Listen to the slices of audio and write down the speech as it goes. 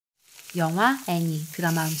영화, 애니,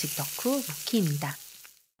 드라마 음식 덕후 루키입니다.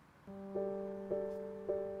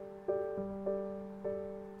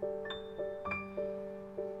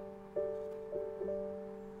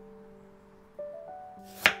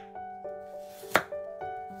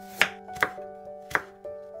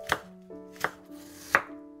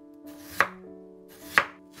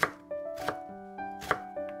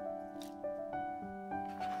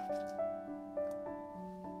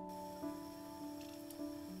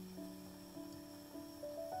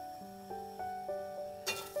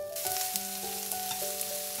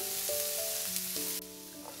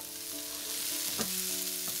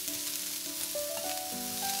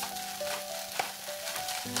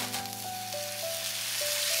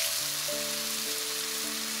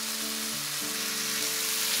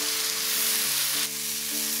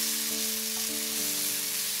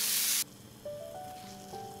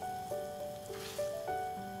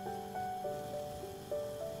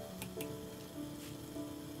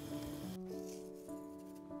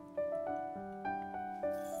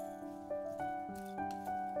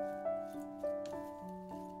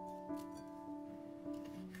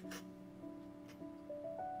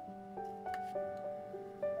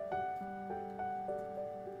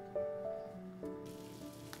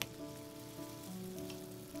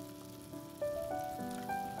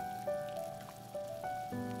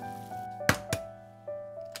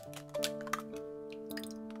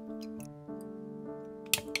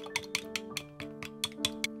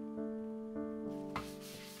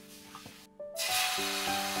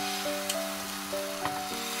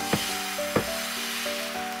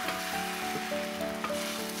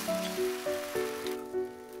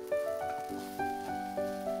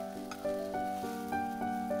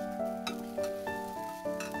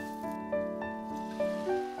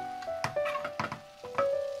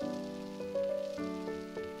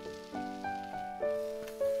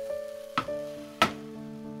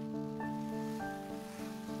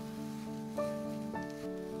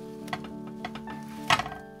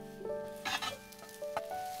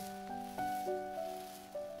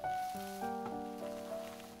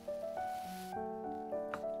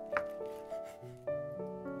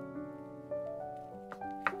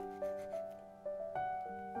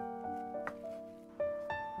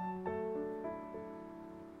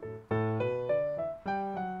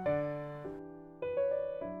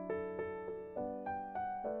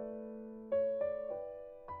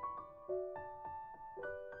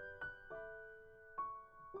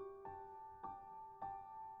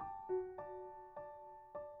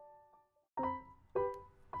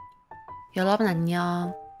 여러분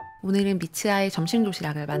안녕. 오늘은 미츠아의 점심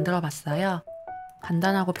도시락을 만들어 봤어요.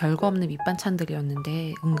 간단하고 별거 없는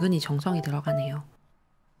밑반찬들이었는데 은근히 정성이 들어가네요.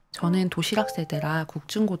 저는 도시락 세대라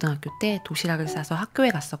국중고등학교 때 도시락을 싸서 학교에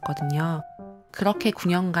갔었거든요. 그렇게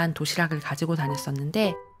 9년간 도시락을 가지고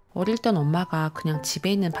다녔었는데 어릴 땐 엄마가 그냥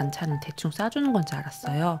집에 있는 반찬을 대충 싸주는 건 줄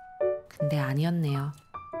알았어요. 근데 아니었네요.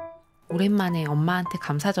 오랜만에 엄마한테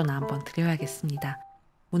감사 전화 한번 드려야겠습니다.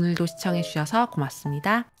 오늘도 시청해주셔서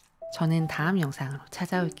고맙습니다. 저는 다음 영상으로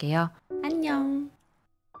찾아올게요. 안녕!